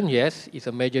challenge, yes. It's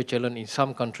a major challenge in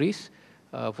some countries.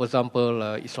 For example,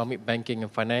 Islamic banking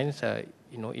and finance,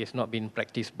 it's not been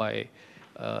practiced by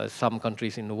some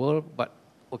countries in the world. But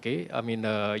okay, I mean,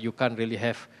 you can't really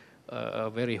have a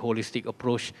very holistic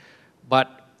approach.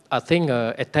 But I think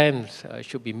attempts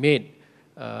should be made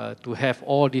to have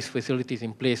all these facilities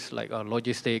in place, like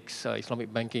logistics,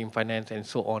 Islamic banking, finance, and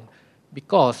so on.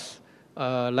 Because,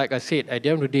 like I said, at the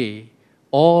end of the day,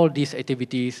 all these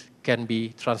activities can be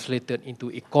translated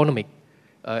into economic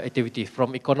activities.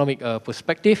 From economic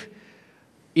perspective,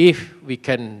 if we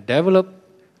can develop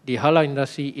the halal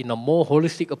industry in a more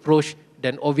holistic approach,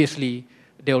 then obviously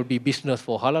there will be business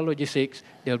for halal logistics,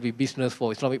 there will be business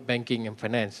for Islamic banking and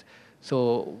finance.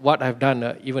 So what I've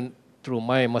done, even through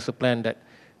my master plan that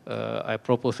I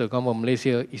propose to the government of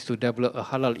Malaysia, is to develop a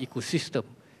halal ecosystem,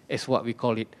 as what we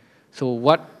call it. So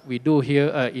what we do here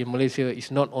in Malaysia is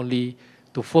not only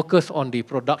to focus on the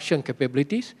production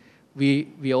capabilities, we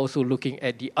are also looking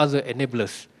at the other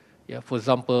enablers. Yeah, for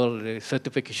example, the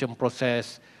certification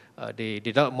process, the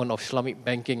development of Islamic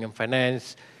banking and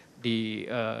finance,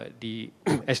 the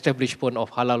establishment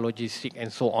of halal logistics,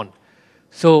 and so on.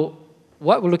 So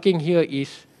what we're looking here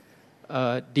is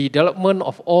the development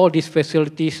of all these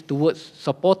facilities towards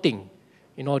supporting,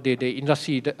 the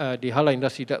industry, the halal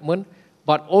industry development,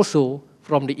 but also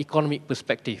from the economic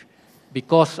perspective.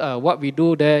 Because what we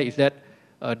do there is that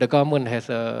the government has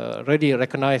already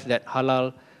recognized that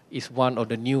halal is one of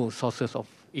the new sources of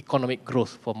economic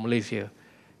growth for Malaysia.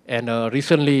 And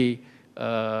recently,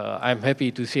 I'm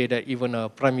happy to say that even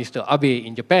Prime Minister Abe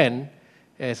in Japan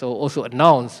has also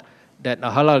announced that the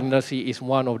halal industry is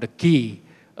one of the key,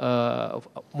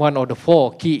 one of the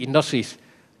 4 key industries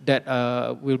that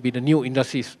will be the new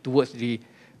industries towards the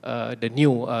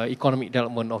new economic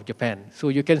development of Japan. So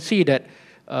you can see that,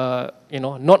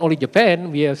 not only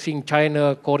Japan, we are seeing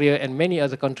China, Korea, and many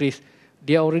other countries,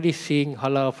 they are already seeing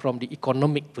halal from the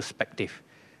economic perspective.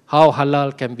 How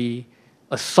halal can be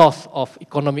a source of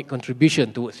economic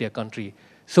contribution towards their country.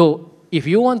 So if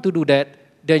you want to do that,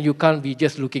 then you can't be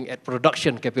just looking at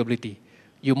production capability.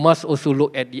 You must also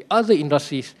look at the other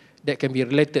industries that can be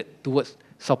related towards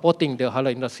supporting the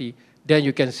halal industry. Then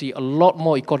you can see a lot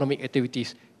more economic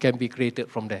activities can be created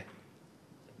from there.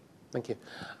 Thank you.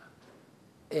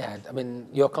 Yeah, I mean,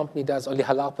 your company does only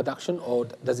halal production, or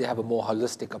does it have a more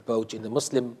holistic approach in the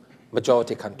Muslim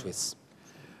majority countries?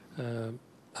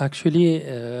 Actually,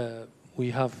 we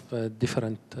have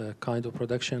different kind of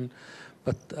production.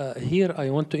 But here I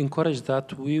want to encourage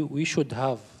that we should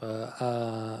have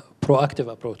proactive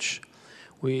approach.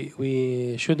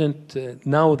 We shouldn't,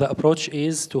 now the approach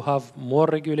is to have more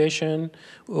regulation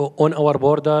on our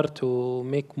border, to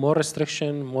make more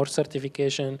restriction, more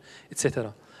certification,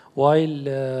 etc.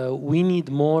 While we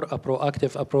need more a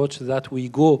proactive approach that we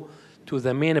go to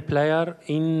the main player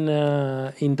in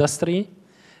industry,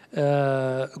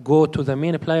 go to the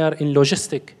main player in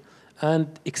logistic and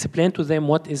explain to them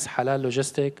what is halal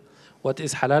logistic, what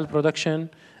is halal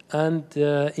production, and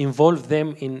involve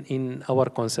them in our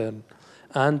concern.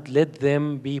 And let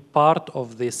them be part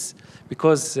of this.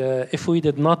 Because if we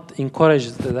did not encourage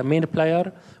the main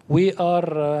player, we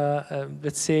are,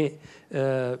 let's say,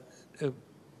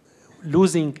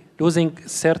 losing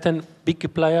certain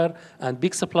big player and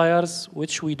big suppliers,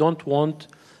 which we don't want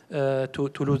to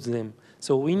lose them.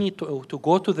 So we need to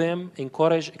go to them,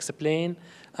 encourage, explain,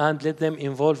 and let them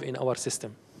involve in our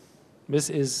system. This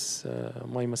is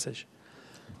my message.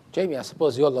 Jamie, I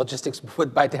suppose your logistics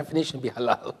would by definition be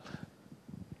halal.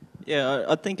 Yeah,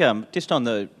 I think just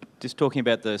talking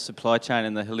about the supply chain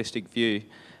and the holistic view,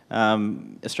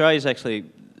 Australia's actually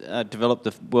developed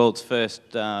the world's first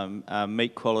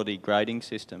meat quality grading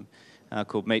system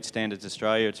called Meat Standards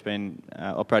Australia. It's been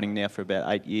operating now for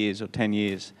about 8 years or 10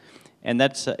 years. And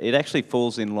it actually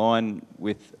falls in line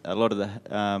with a lot of the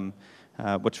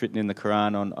what's written in the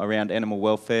Quran around animal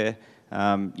welfare,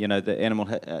 you know,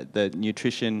 the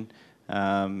nutrition,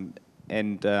 and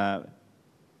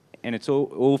it's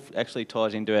all actually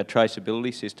ties into our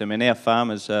traceability system. And our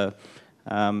farmers, you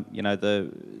know,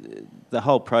 the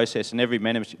whole process and every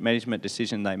management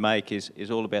decision they make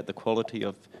is all about the quality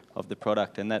of the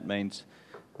product, and that means,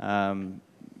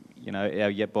 you know,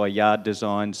 our yard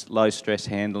designs, low stress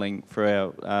handling for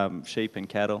our sheep and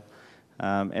cattle,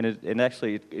 and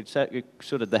it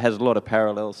sort of has a lot of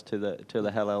parallels to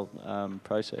the halal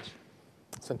process.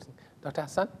 Dr.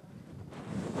 Hassan?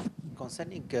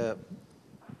 Concerning,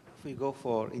 if we go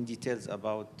in details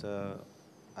about,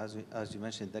 as you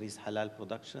mentioned, there is halal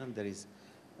production, there is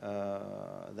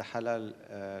the halal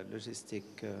logistic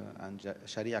and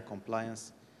Sharia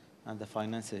compliance, and the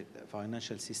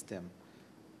financial system.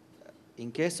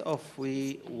 In case of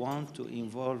we want to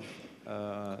involve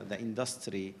the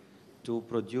industry to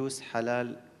produce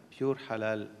pure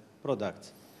halal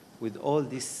products with all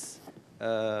this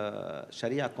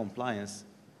Sharia compliance,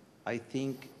 I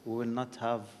think we will not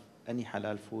have any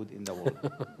halal food in the world.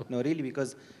 No, really,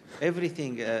 because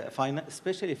everything,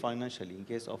 especially financially, in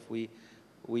case of we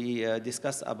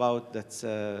discuss about that,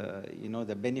 you know,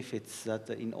 the benefits that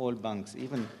in all banks,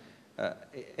 even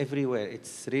everywhere,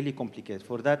 it's really complicated.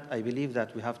 For that, I believe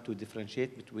that we have to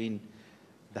differentiate between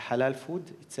the halal food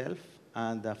itself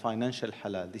and the financial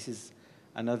halal. This is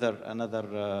another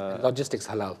Logistics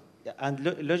halal. And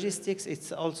logistics,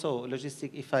 it's also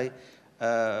logistic. If I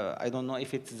don't know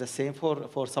if it's the same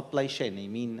for supply chain. I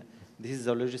mean, this is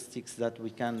the logistics that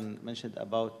we can mention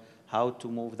about how to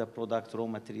move the product, raw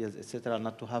materials, etc.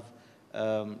 Not to have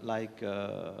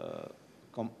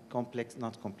complex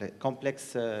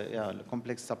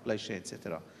supply chain,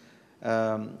 etc.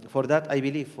 For that, I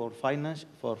believe for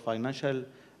financial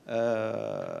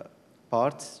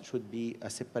parts should be a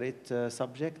separate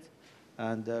subject,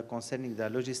 and concerning the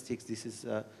logistics, this is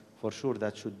for sure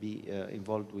that should be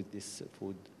involved with this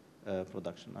food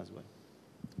production as well.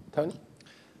 Tony?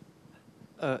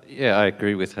 Yeah, I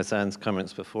agree with Hassan's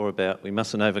comments before about we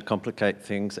mustn't overcomplicate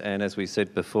things, and as we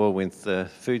said before with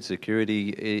food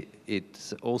security,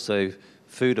 it's also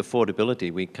food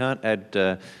affordability. We can't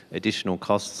add additional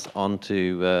costs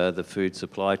onto the food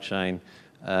supply chain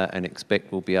and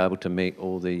expect we'll be able to meet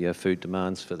all the food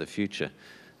demands for the future.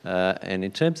 And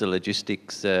in terms of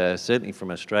logistics, certainly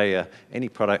from Australia, any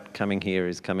product coming here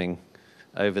is coming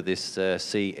over this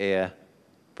sea-air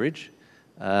bridge,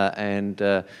 and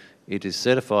it is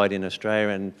certified in Australia.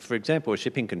 And for example, a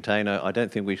shipping container, I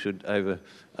don't think we should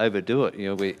overdo it. You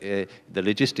know, the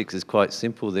logistics is quite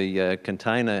simple. The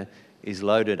container is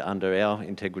loaded under our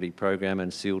integrity program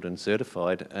and sealed and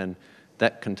certified, and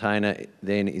that container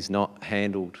then is not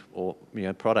handled, or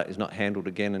product is not handled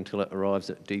again until it arrives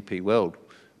at DP World.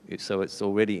 So it's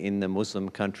already in the Muslim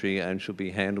country and should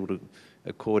be handled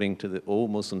according to all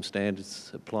Muslim standards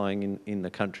applying in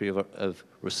the country of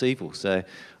receival. So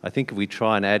I think if we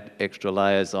try and add extra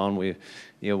layers on,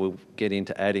 we'll get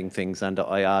into adding things under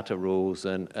IATA rules,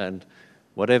 and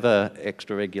whatever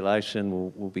extra regulation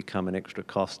will become an extra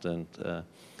cost. And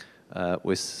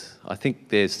I think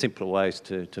there's simpler ways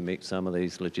to meet some of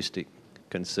these logistic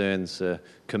concerns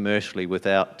commercially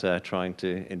without trying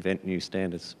to invent new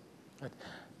standards. Right.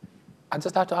 I'd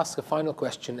just like to ask a final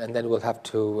question, and then we'll have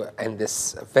to end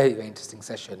this very, very interesting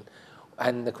session.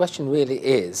 And the question really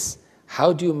is,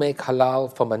 how do you make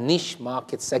halal from a niche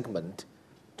market segment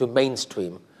to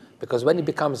mainstream? Because when it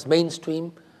becomes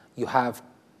mainstream, you have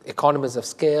economies of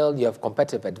scale, you have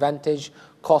competitive advantage,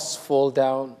 costs fall,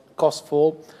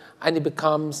 and it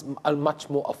becomes a much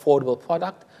more affordable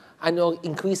product, and it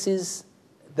increases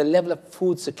the level of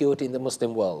food security in the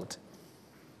Muslim world.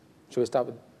 Should we start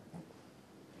with?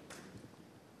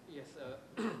 Yes.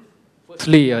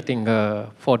 Firstly, I think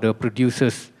for the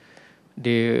producers,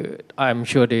 I'm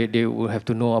sure they will have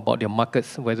to know about their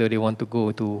markets, whether they want to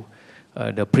go to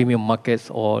the premium markets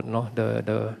or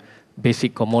the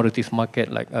basic commodities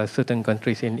market, like certain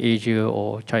countries in Asia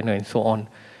or China and so on.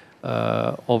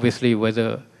 Obviously,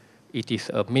 whether it is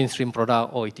a mainstream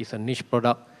product or it is a niche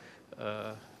product,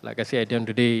 like I said, at the end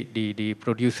of the day, the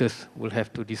producers will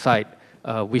have to decide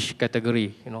which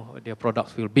category their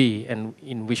products will be and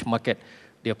in which market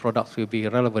their products will be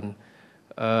relevant.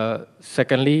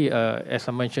 Secondly, as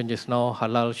I mentioned just now,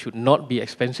 halal should not be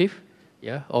expensive.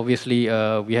 Yeah, obviously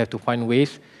we have to find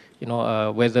ways,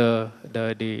 whether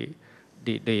the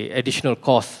additional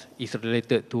cost is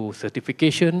related to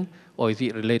certification or is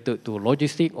it related to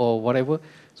logistic or whatever.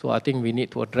 So I think we need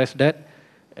to address that.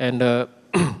 And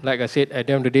like I said, at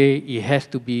the end of the day, it has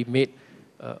to be made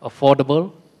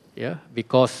affordable. Yeah,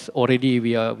 because already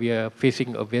we are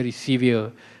facing a very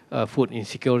severe food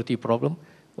insecurity problem,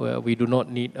 where we do not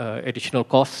need additional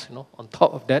costs, on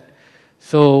top of that.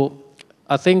 So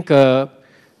I think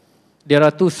there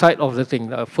are two sides of the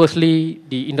thing. Firstly,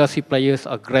 the industry players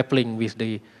are grappling with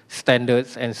the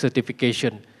standards and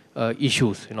certification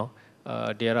issues.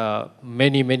 There are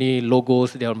many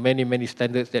logos. There are many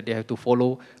standards that they have to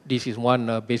follow. This is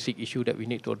one basic issue that we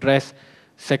need to address.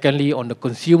 Secondly, on the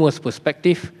consumer's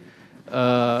perspective,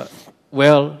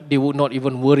 well, they would not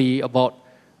even worry about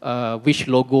which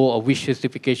logo or which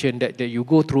certification that you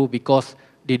go through, because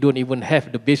they don't even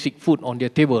have the basic food on their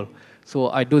table. So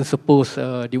I don't suppose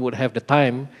they would have the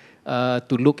time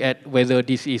to look at whether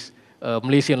this is a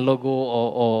Malaysian logo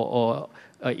or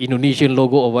Indonesian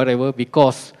logo or whatever,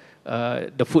 because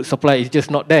the food supply is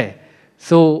just not there.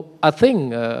 So I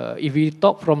think if we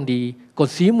talk from the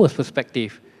consumer's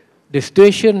perspective, the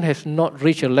situation has not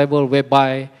reached a level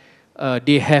whereby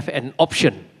they have an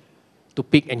option to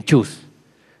pick and choose,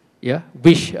 yeah,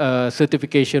 which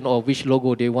certification or which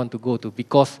logo they want to go to,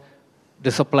 because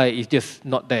the supply is just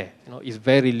not there. It's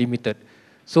very limited.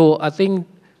 So I think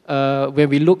when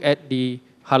we look at the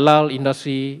halal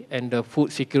industry and the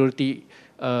food security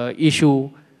issue,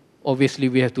 obviously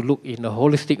we have to look in a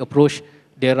holistic approach.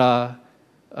 There are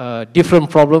different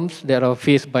problems that are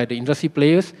faced by the industry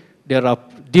players. There are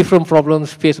different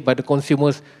problems faced by the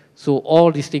consumers. So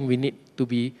all these things we need to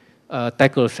be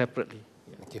tackled separately.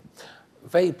 Thank you.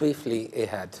 Very briefly,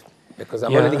 Aiad, because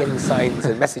I'm already getting signs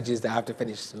and messages that I have to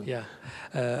finish soon. Yeah,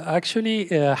 actually,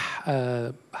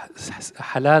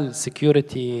 halal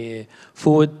security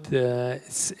food,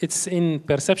 it's in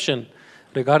perception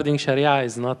regarding Sharia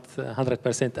is not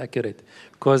 100% accurate,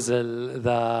 because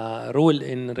the rule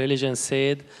in religion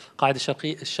said قاعدة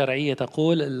الشرعية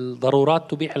تقول الضرورات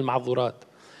تبيح المعذورات.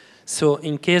 So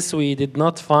in case we did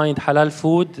not find halal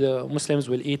food, Muslims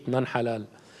will eat non-halal.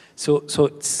 So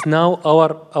it's now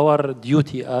our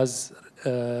duty as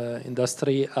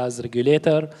industry, as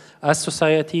regulator, as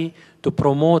society, to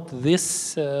promote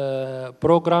this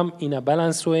program in a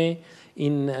balanced way,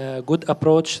 in a good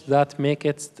approach that make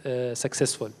it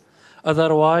successful.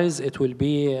 Otherwise, it will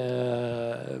be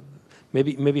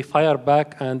maybe fire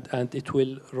back and it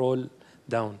will roll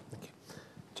down.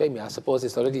 Jamie, I suppose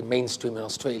it's already mainstream in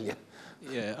Australia.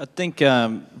 Yeah, I think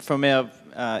from our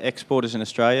exporters in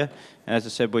Australia, and as I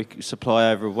said, we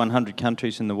supply over 100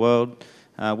 countries in the world.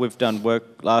 We've done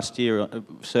work last year,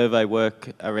 survey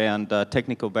work around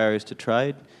technical barriers to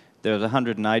trade. There was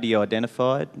 180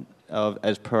 identified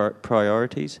as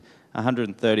priorities.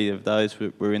 130 of those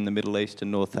were in the Middle East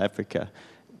and North Africa.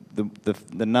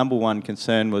 The number one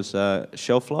concern was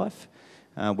shelf life,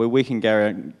 where we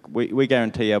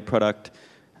guarantee our product,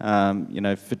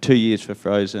 for 2 years for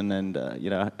frozen and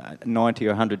 90 or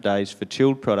 100 days for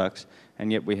chilled products,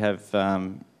 and yet we have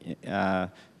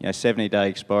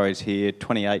 70-day expiries here,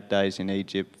 28 days in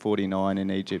Egypt, 49 in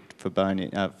Egypt for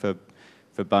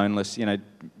boneless.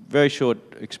 Very short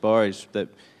expiries that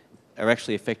are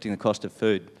actually affecting the cost of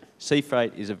food. Sea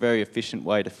freight is a very efficient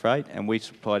way to freight, and we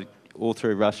supply all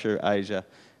through Russia, Asia.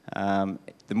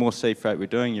 The more sea freight we're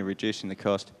doing, you're reducing the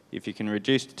cost. If you can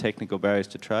reduce the technical barriers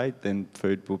to trade, then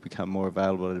food will become more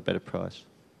available at a better price.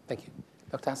 Thank you.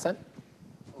 Dr. Hassan?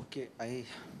 Okay,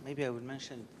 maybe I will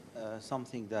mention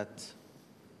something that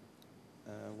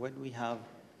when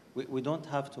we don't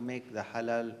have to make the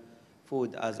halal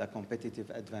food as a competitive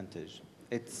advantage.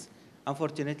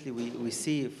 Unfortunately, we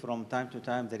see from time to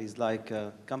time there is like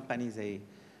companies,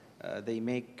 they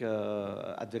make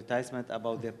advertisement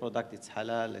about their product, it's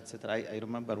halal, etc. I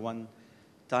remember one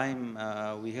time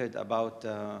we heard about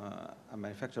a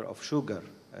manufacturer of sugar.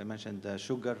 I mentioned the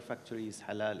sugar factory is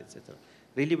halal, etc.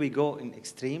 Really, we go in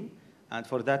extreme, and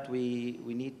for that we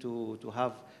need to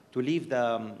leave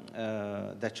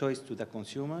the choice to the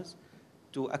consumers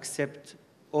to accept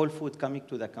all food coming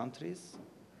to the countries.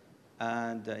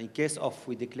 And in case of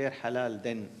we declare halal,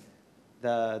 then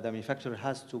the manufacturer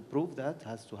has to prove that,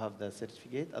 has to have the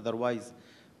certificate. Otherwise,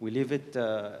 we leave it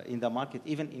in the market,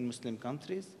 even in Muslim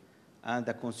countries, and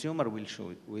the consumer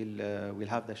will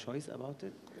have the choice about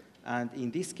it. And in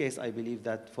this case, I believe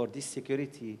that for this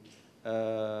security,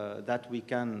 that we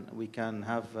can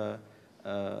have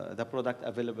the product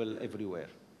available everywhere.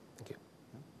 Thank you.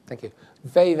 Thank you.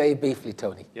 Very, very briefly,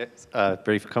 Tony. Yes,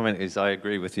 brief comment is I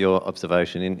agree with your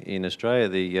observation. In Australia,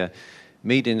 the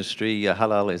meat industry,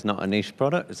 halal is not a niche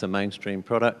product, it's a mainstream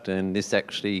product, and this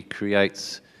actually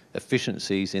creates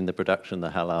efficiencies in the production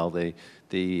of the halal.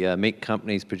 The meat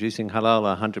companies producing halal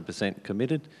are 100%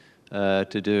 committed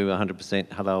to do 100%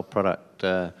 halal product,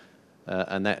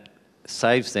 and that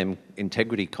saves them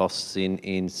integrity costs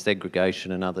in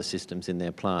segregation and other systems in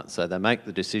their plants. So they make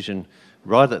the decision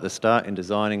right at the start in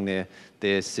designing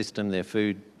their system, their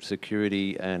food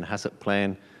security and HACCP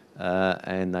plan,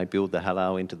 and they build the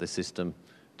halal into the system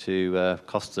to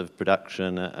costs of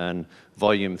production and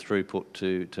volume throughput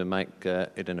to make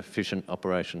it an efficient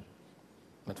operation.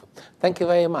 Wonderful. Thank you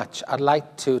very much. I'd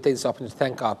like to take this opportunity to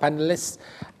thank our panelists,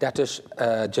 Dato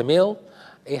Jamil,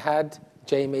 Aiad,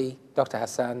 Jamie, Dr.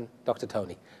 Hassan, Dr.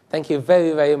 Tony. Thank you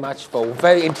very, very much for a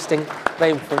very interesting,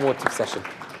 very informative session.